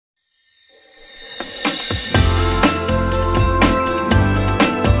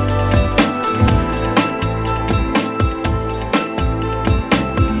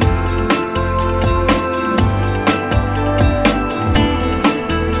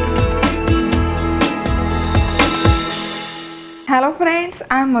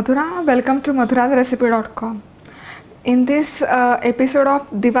friends, I am Madhura. Welcome to MadhurasRecipe.com. In this episode of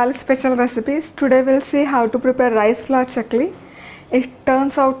Diwali special recipes, today we'll see how to prepare rice flour chakli. It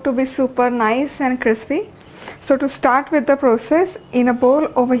turns out to be super nice and crispy. So to start with the process, in a bowl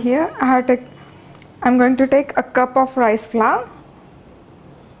over here, I'm going to take a cup of rice flour.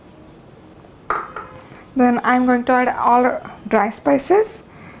 Then I'm going to add all dry spices,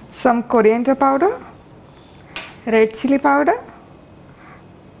 some coriander powder, red chili powder,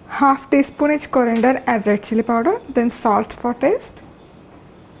 half teaspoon each coriander and red chili powder, then salt for taste,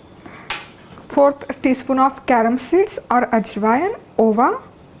 4th teaspoon of carom seeds or ajwain, ova,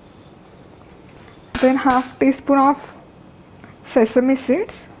 then half teaspoon of sesame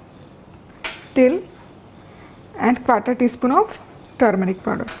seeds, till, and 1/4 teaspoon of turmeric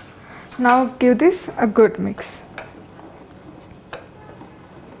powder. Now give this a good mix.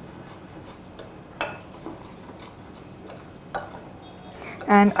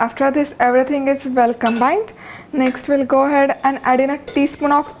 And after this everything is well combined, next we'll go ahead and add in a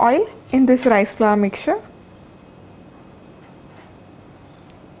teaspoon of oil in this rice flour mixture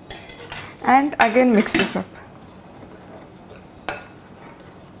and again mix this up.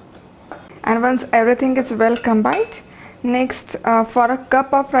 And once everything is well combined, next for a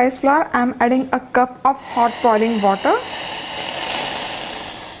cup of rice flour I'm adding a cup of hot boiling water.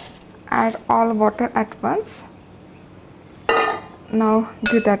 Add all water at once. Now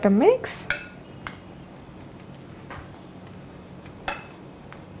give that a mix.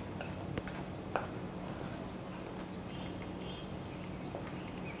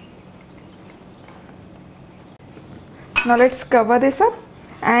 Now let's cover this up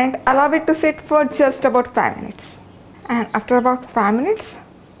and allow it to sit for just about 5 minutes. And after about 5 minutes,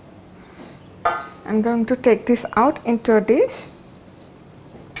 I'm going to take this out into a dish.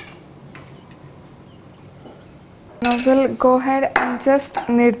 Now we'll go ahead and just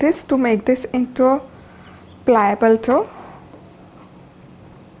knead this to make this into a pliable dough.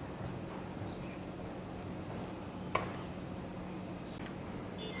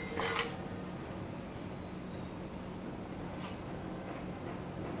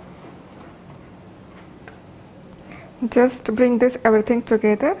 Just bring this everything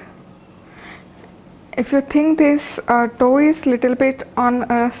together. If you think this dough is little bit on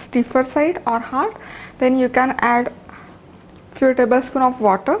a stiffer side or hard, then you can add few tablespoons of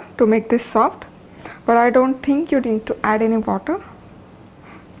water to make this soft, but I don't think you need to add any water.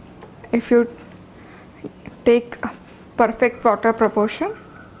 If you take perfect water proportion.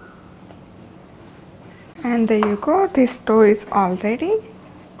 And there you go, this dough is all ready.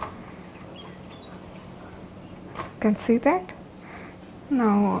 You can see that.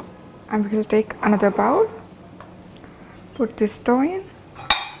 Now I will take another bowl, put this dough in,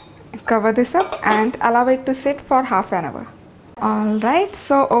 cover this up and allow it to sit for half an hour. Alright,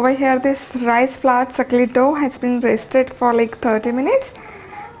 so over here this rice flour chakli dough has been rested for like 30 minutes.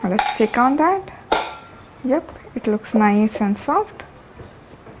 Now let's check on that. Yep, it looks nice and soft.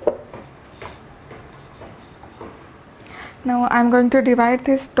 Now I'm going to divide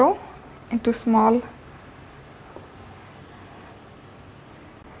this dough into small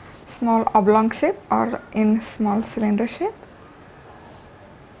oblong shape or in small cylinder shape.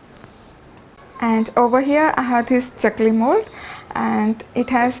 And over here I have this chakli mold and it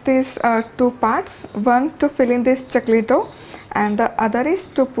has these two parts, one to fill in this chakli dough and the other is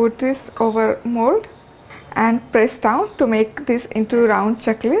to put this over mold and press down to make this into round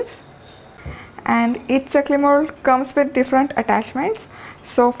chaklis. And each chakli mold comes with different attachments.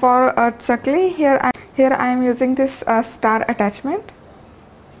 So for a chakli, here I am using this star attachment.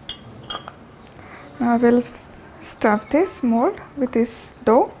 Now we'll stuff this mold with this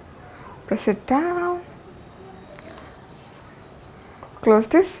dough, press it down, close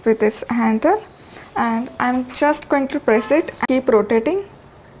this with this handle, and I'm just going to press it and keep rotating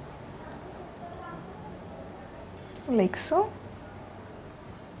like so.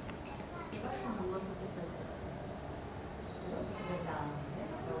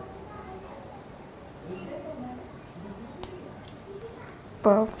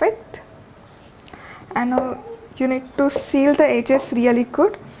 Perfect. And now you need to seal the edges really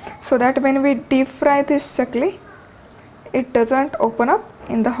good so that when we deep fry this chakli, it doesn't open up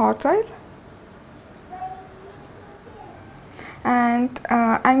in the hot oil. And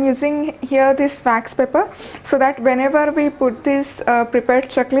I'm using here this wax paper so that whenever we put this prepared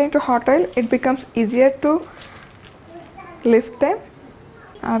chakli into hot oil, it becomes easier to lift them.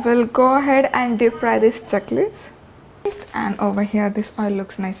 I will go ahead and deep fry these chaklis. And over here this oil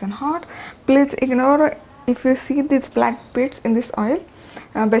looks nice and hot. Please ignore If you see these black bits in this oil,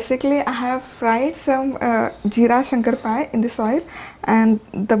 basically I have fried some jeera shankarpai in this oil, and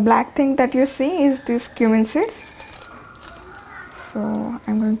the black thing that you see is these cumin seeds. So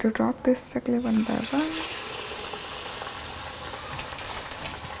I'm going to drop this chakli one by one.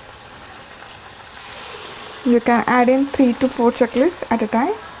 You can add in 3 to 4 chaklis at a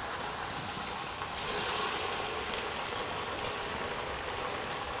time.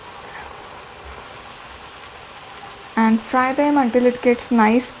 And fry them until it gets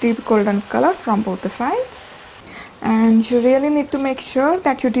nice deep golden color from both the sides. And you really need to make sure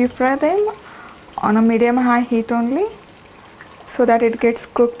that you deep fry them on a medium high heat only, so that it gets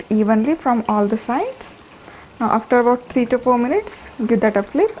cooked evenly from all the sides. Now after about 3 to 4 minutes, give that a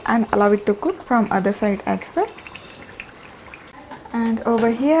flip and allow it to cook from other side as well. And over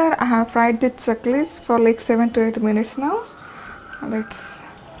here I have fried the chaklis for like 7 to 8 minutes now. Let's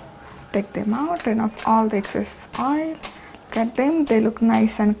take them out, drain off all the excess oil. Look at them, they look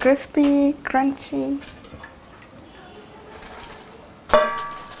nice and crispy, crunchy.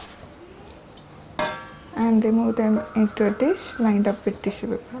 And remove them into a dish lined up with tissue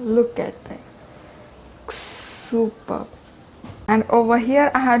paper. Look at them, superb. And over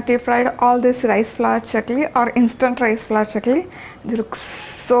here I have deep fried all this rice flour chakli or instant rice flour chakli. They look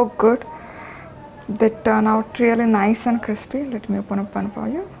so good. They turn out really nice and crispy. Let me open up one for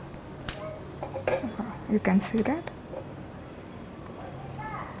you. You can see that.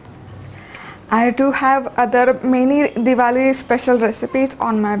 I do have other many Diwali special recipes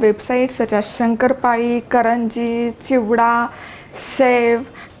on my website, such as Shankarpai, Karanji, Chivda, Sev,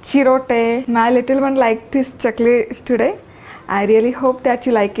 Chirote. My little one liked this chakli today. I really hope that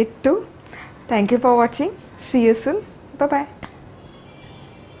you like it too. Thank you for watching. See you soon. Bye bye.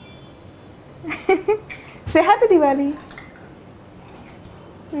 Say happy Diwali.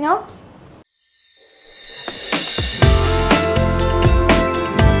 No?